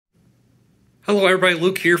Hello everybody,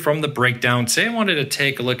 Luke here from The Breakdown. Today I wanted to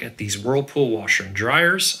take a look at these Whirlpool washer and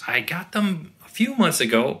dryers. I got them a few months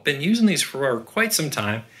ago, been using these for quite some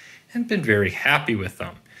time, and been very happy with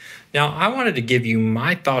them. Now I wanted to give you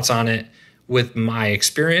my thoughts on it with my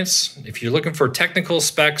experience. If you're looking for technical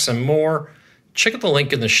specs and more, check out the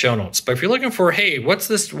link in the show notes. But if you're looking for, hey, what's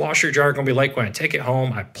this washer dryer going to be like when I take it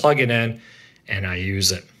home, I plug it in, and I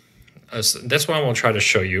use it. That's what I'm going to try to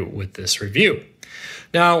show you with this review.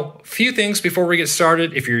 Now, a few things before we get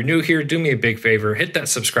started. If you're new here, do me a big favor. Hit that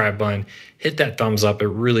subscribe button. Hit that thumbs up. It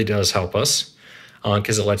really does help us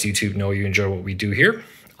because it lets YouTube know you enjoy what we do here.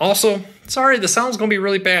 Also, sorry, the sound's going to be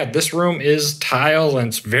really bad. This room is tile and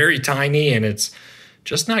it's very tiny and it's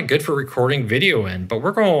just not good for recording video in. But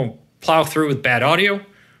we're going to plow through with bad audio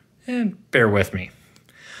and bear with me.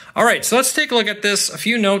 All right, so let's take a look at this. A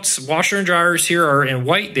few notes. Washer and dryers here are in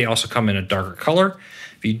white. They also come in a darker color.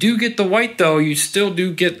 If you do get the white, though, you still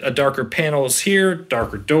do get a darker panels here,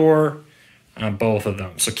 darker door on both of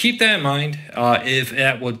them. So keep that in mind. If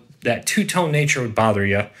that two-tone nature would bother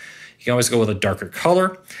you, you can always go with a darker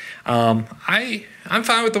color. I'm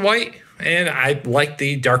fine with the white, and I like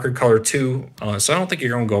the darker color too, so I don't think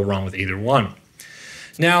you're going to go wrong with either one.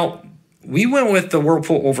 Now, we went with the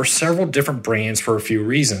Whirlpool over several different brands for a few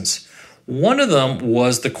reasons. One of them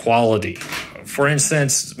was the quality. For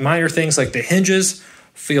instance, minor things like the hinges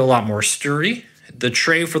feel a lot more sturdy. The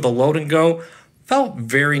tray for the load and go felt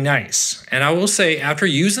very nice. And I will say, after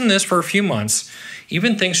using this for a few months,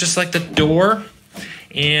 even things just like the door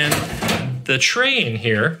and the tray in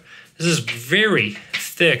here, this is very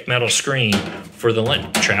thick metal screen for the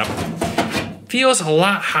lint trap, feels a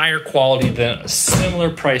lot higher quality than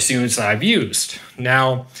similar price units I've used.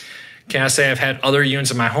 Now, can I say I've had other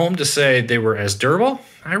units in my home to say they were as durable?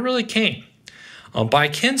 I really can't. But I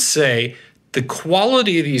can say the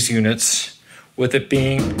quality of these units, with it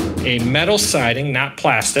being a metal siding, not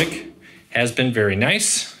plastic, has been very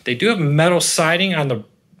nice. They do have metal siding on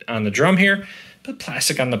the drum here, but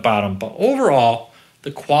plastic on the bottom. But overall,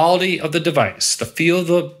 the quality of the device, the feel of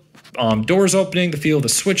the doors opening, the feel of the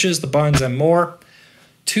switches, the buttons, and more,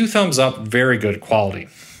 2 thumbs up, very good quality.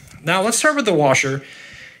 Now let's start with the washer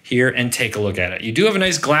here and take a look at it. You do have a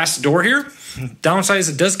nice glass door here. Downside is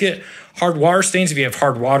it does get hard water stains if you have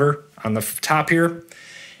hard water on the top here.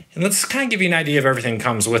 And let's kind of give you an idea of everything that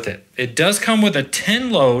comes with it. It does come with a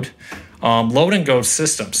 10-load load and go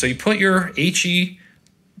system. So you put your HE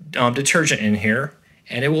detergent in here,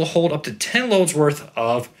 and it will hold up to 10 loads worth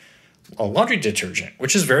of a laundry detergent,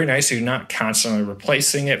 which is very nice. So you're not constantly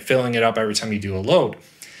replacing it, filling it up every time you do a load.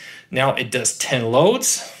 Now it does 10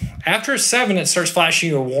 loads. After 7, it starts flashing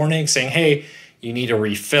you a warning saying, hey, you need to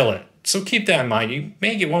refill it. So keep that in mind. You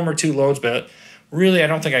may get 1 or 2 loads, but really I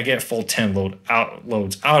don't think I get full 10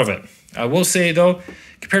 loads out of it. I will say though,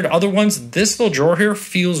 compared to other ones, this little drawer here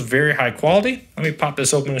feels very high quality. Let me pop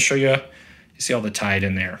this open to show you. You see all the Tide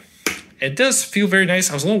in there. It does feel very nice.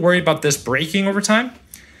 I was a little worried about this breaking over time.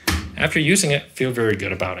 After using it, feel very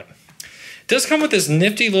good about it. It does come with this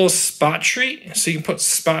nifty little spot treat, so you can put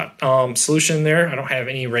spot solution in there. I don't have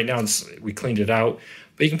any right now. We cleaned it out,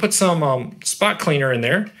 but you can put some spot cleaner in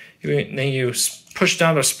there. Then you push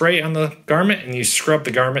down the spray on the garment and you scrub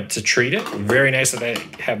the garment to treat it. Very nice that they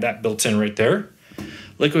have that built in right there.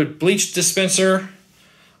 Liquid bleach dispenser,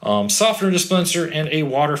 softener dispenser, and a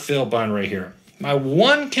water fill button right here. My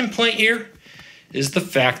one complaint here is the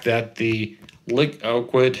fact that the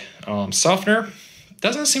liquid softener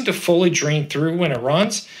doesn't seem to fully drain through when it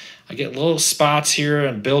runs. I get little spots here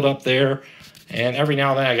and build up there, and every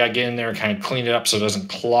now and then I gotta get in there and kind of clean it up so it doesn't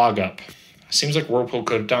clog up. Seems like Whirlpool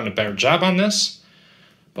could have done a better job on this,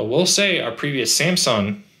 but we'll say our previous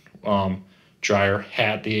Samsung dryer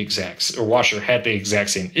had the washer had the exact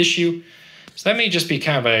same issue. So that may just be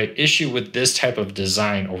kind of an issue with this type of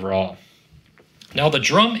design overall. Now the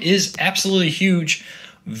drum is absolutely huge.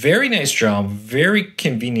 Very nice drum, very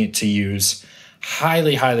convenient to use.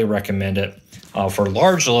 Highly, highly recommend it for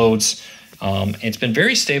large loads. It's been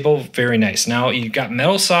very stable, very nice. Now you've got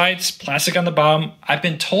metal sides, plastic on the bottom. I've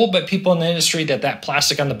been told by people in the industry that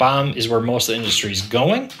plastic on the bottom is where most of the industry is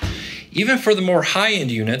going, even for the more high-end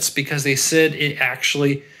units, because they said it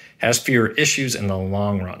actually has fewer issues in the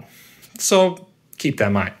long run. So keep that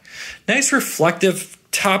in mind. Nice reflective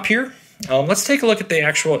top here. Let's take a look at the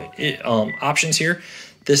actual options here.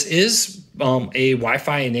 This is a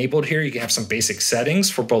Wi-Fi enabled here. You can have some basic settings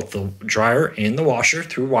for both the dryer and the washer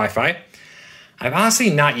through Wi-Fi. I've honestly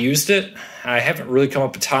not used it. I haven't really come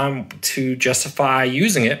up with time to justify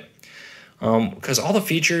using it because all the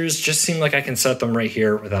features just seem like I can set them right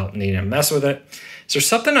here without needing to mess with it. Is there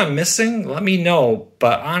something I'm missing? Let me know.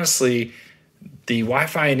 But honestly, the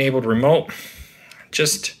Wi-Fi enabled remote,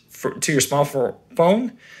 to your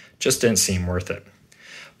smartphone, just didn't seem worth it.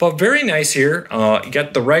 But very nice here. You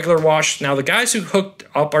got the regular wash. Now, the guys who hooked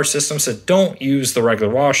up our system said don't use the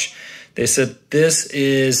regular wash. They said this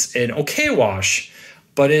is an okay wash,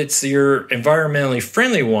 but it's your environmentally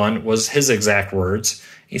friendly one, was his exact words.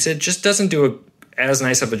 He said just doesn't do as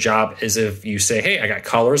nice of a job as if you say, hey, I got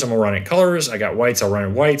colors, I'm going to run in colors. I got whites, I'll run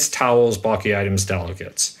in whites, towels, bulky items,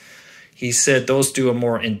 delicates. He said those do a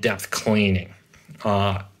more in-depth cleaning.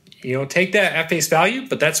 Take that at face value,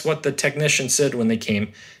 but that's what the technician said when they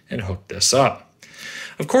came and hooked this up.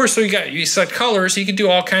 Of course, so you set colors, you can do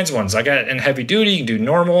all kinds of ones. I got it in heavy duty, you can do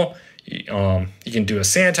normal, you can do a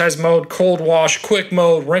sanitize mode, cold wash, quick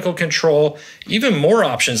mode, wrinkle control, even more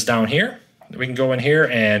options down here. We can go in here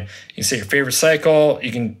and you can say your favorite cycle.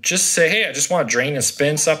 You can just say, hey, I just want to drain and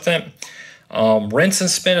spin something. Rinse and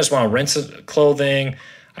spin, I just want to rinse clothing.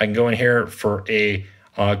 I can go in here for a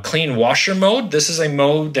clean washer mode. This is a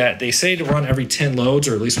mode that they say to run every 10 loads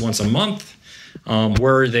or at least once a month,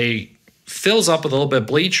 where they fills up with a little bit of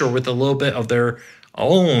bleach or with a little bit of their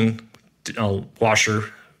own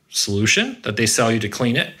washer solution that they sell you to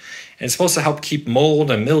clean it. And it's supposed to help keep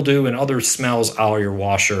mold and mildew and other smells out of your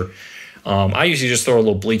washer. I usually just throw a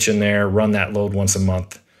little bleach in there, run that load once a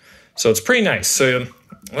month. So it's pretty nice. So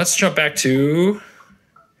let's jump back to,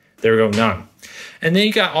 there we go, none. And then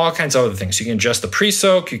you got all kinds of other things. You can adjust the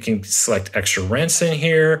pre-soak. You can select extra rinse in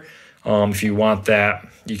here. If you want that,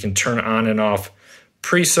 you can turn on and off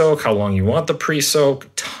pre-soak, how long you want the pre-soak.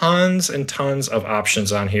 Tons and tons of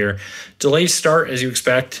options on here. Delay start, as you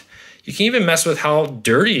expect. You can even mess with how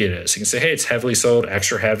dirty it is. You can say, hey, it's heavily soaked,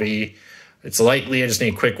 extra heavy. It's lightly, I just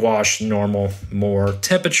need a quick wash, normal, more.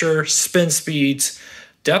 Temperature, spin speeds,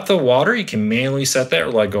 depth of water, you can manually set that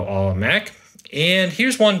or let go automatic. And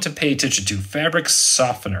here's one to pay attention to, fabric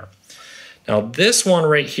softener. Now this one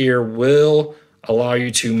right here will allow you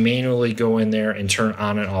to manually go in there and turn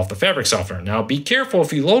on and off the fabric softener. Now be careful,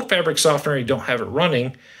 if you load fabric softener and you don't have it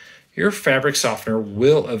running, your fabric softener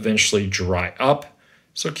will eventually dry up,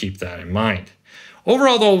 so keep that in mind.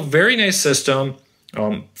 Overall though, very nice system.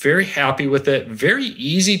 Very happy with it. Very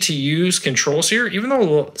easy to use controls here, even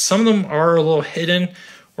though some of them are a little hidden,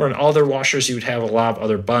 where in other washers you would have a lot of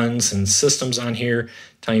other buttons and systems on here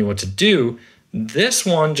telling you what to do. This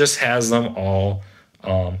one just has them all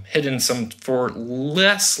hidden, some for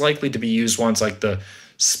less likely to be used ones like the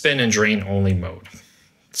spin and drain only mode.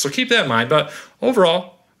 So keep that in mind, but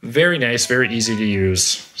overall, very nice, very easy to use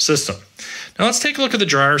system. Now let's take a look at the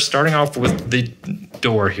dryer, starting off with the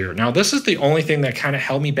door here. Now this is the only thing that kind of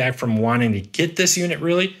held me back from wanting to get this unit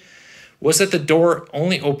really, was that the door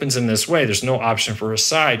only opens in this way. There's no option for a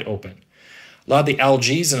side open. A lot of the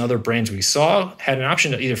LGs and other brands we saw had an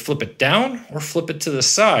option to either flip it down or flip it to the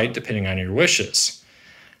side, depending on your wishes.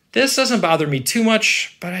 This doesn't bother me too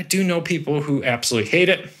much, but I do know people who absolutely hate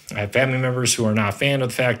it. I have family members who are not a fan of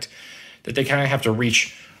the fact that they kind of have to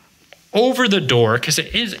reach over the door because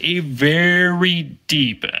it is a very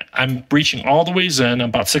deep. I'm reaching all the ways in, I'm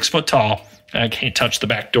about 6 foot tall, and I can't touch the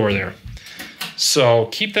back door there. So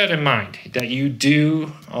keep that in mind, that you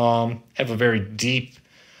do have a very deep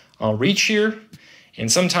reach here.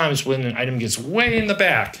 And sometimes when an item gets way in the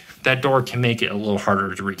back, that door can make it a little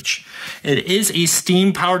harder to reach. It is a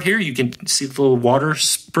steam powered here. You can see the little water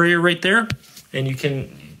sprayer right there. And you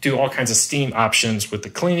can do all kinds of steam options with the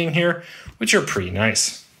cleaning here, which are pretty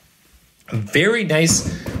nice. Very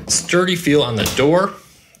nice sturdy feel on the door.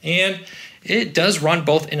 And it does run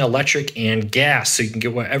both in electric and gas, so you can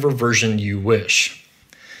get whatever version you wish.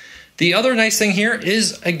 The other nice thing here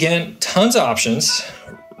is, again, tons of options.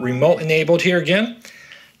 Remote enabled here again.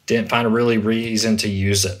 Didn't find a really reason to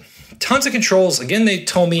use it. Tons of controls. Again, they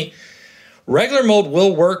told me regular mode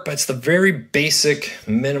will work, but it's the very basic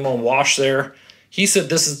minimum wash there. He said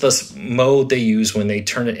this is the mode they use when they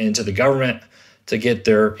turn it into the government to get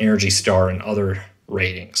their Energy Star and other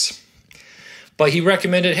ratings. But he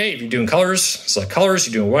recommended, hey, if you're doing colors, select colors.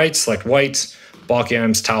 You're doing whites, select whites. Bulky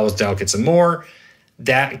items, towels, delicates, and more.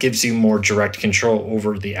 That gives you more direct control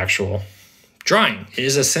over the actual drying. It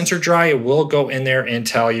is a sensor dry. It will go in there and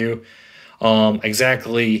tell you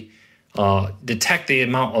exactly, detect the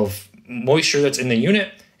amount of moisture that's in the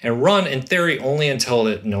unit and run, in theory, only until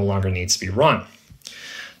it no longer needs to be run.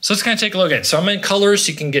 So let's kind of take a look at it. So I'm in colors.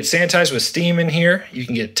 You can get sanitized with steam in here. You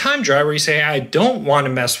can get time dry where you say, I don't want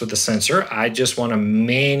to mess with the sensor. I just want to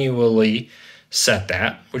manually set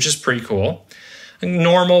that, which is pretty cool.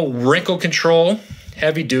 Normal wrinkle control,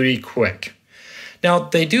 heavy duty, quick. Now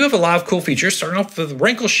they do have a lot of cool features, starting off with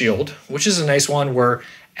wrinkle shield, which is a nice one where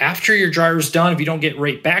after your dryer is done, if you don't get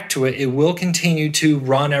right back to it, it will continue to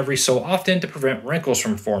run every so often to prevent wrinkles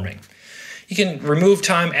from forming. You can remove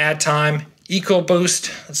time, add time, eco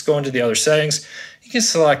boost. Let's go into the other settings. You can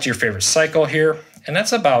select your favorite cycle here, and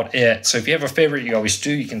that's about it. So if you have a favorite you always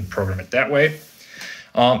do, you can program it that way.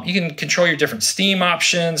 You can control your different steam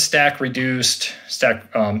options, stack, reduced,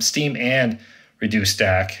 steam and reduced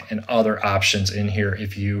stack, and other options in here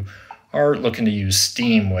if you are looking to use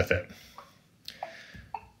steam with it.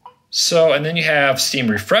 So, and then you have steam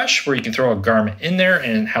refresh, where you can throw a garment in there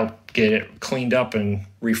and help get it cleaned up and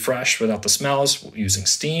refreshed without the smells using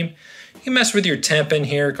steam. You can mess with your temp in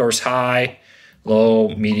here. Of course, high, low,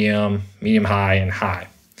 medium, high, and high.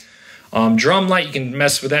 Drum light, you can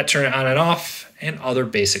mess with that, turn it on and off, and other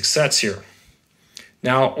basic sets here.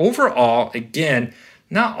 Now, overall, again,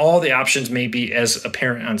 not all the options may be as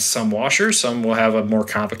apparent on some washers. Some will have a more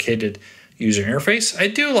complicated user interface. I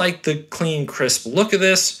do like the clean, crisp look of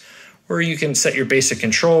this, where you can set your basic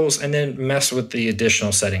controls and then mess with the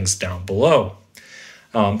additional settings down below.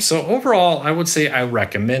 So overall, I would say I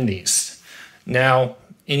recommend these. Now,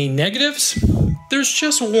 any negatives? There's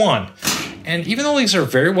just one. And even though these are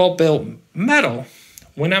very well built metal,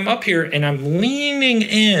 when I'm up here and I'm leaning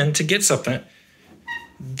in to get something,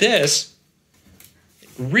 this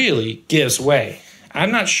really gives way.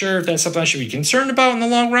 I'm not sure if that's something I should be concerned about in the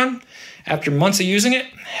long run. After months of using it,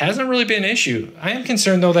 hasn't really been an issue. I am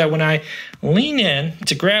concerned though that when I lean in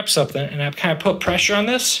to grab something and I kind of put pressure on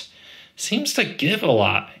this, it seems to give a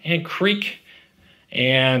lot and creak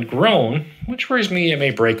and groan, which worries me it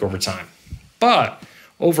may break over time. But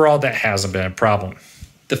overall, that hasn't been a problem.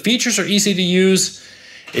 The features are easy to use.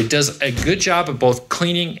 It does a good job of both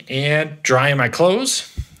cleaning and drying my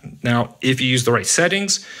clothes. Now, if you use the right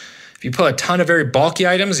settings, if you put a ton of very bulky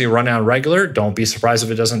items, you run on regular, don't be surprised if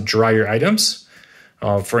it doesn't dry your items.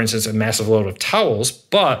 For instance, a massive load of towels,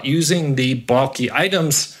 but using the bulky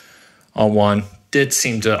items one did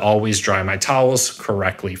seem to always dry my towels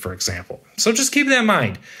correctly, for example. So just keep that in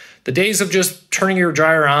mind. The days of just turning your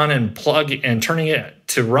dryer on and turning it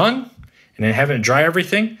to run and then having it dry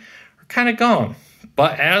everything are kind of gone.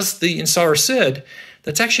 But as the installer said,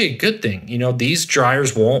 that's actually a good thing. You know, these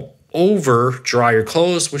dryers won't over dry your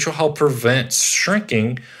clothes, which will help prevent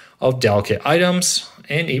shrinking of delicate items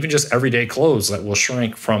and even just everyday clothes that will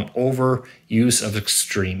shrink from over use of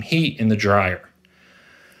extreme heat in the dryer.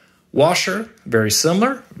 Washer, very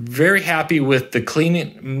similar. Very happy with the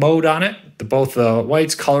cleaning mode on it. Both the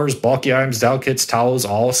whites, colors, bulky items, delicates, towels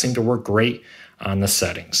all seem to work great on the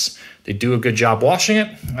settings. They do a good job washing it.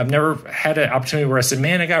 I've never had an opportunity where I said,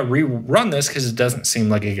 man, I got to rerun this because it doesn't seem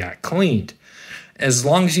like it got cleaned. As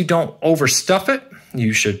long as you don't overstuff it,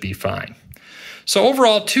 you should be fine. So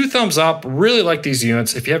overall, 2 thumbs up. Really like these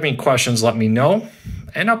units. If you have any questions, let me know.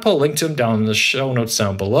 And I'll put a link to them down in the show notes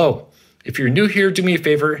down below. If you're new here, do me a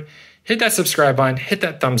favor. Hit that subscribe button. Hit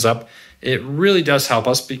that thumbs up. It really does help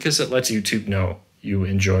us because it lets YouTube know you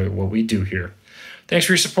enjoy what we do here. Thanks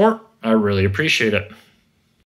for your support. I really appreciate it.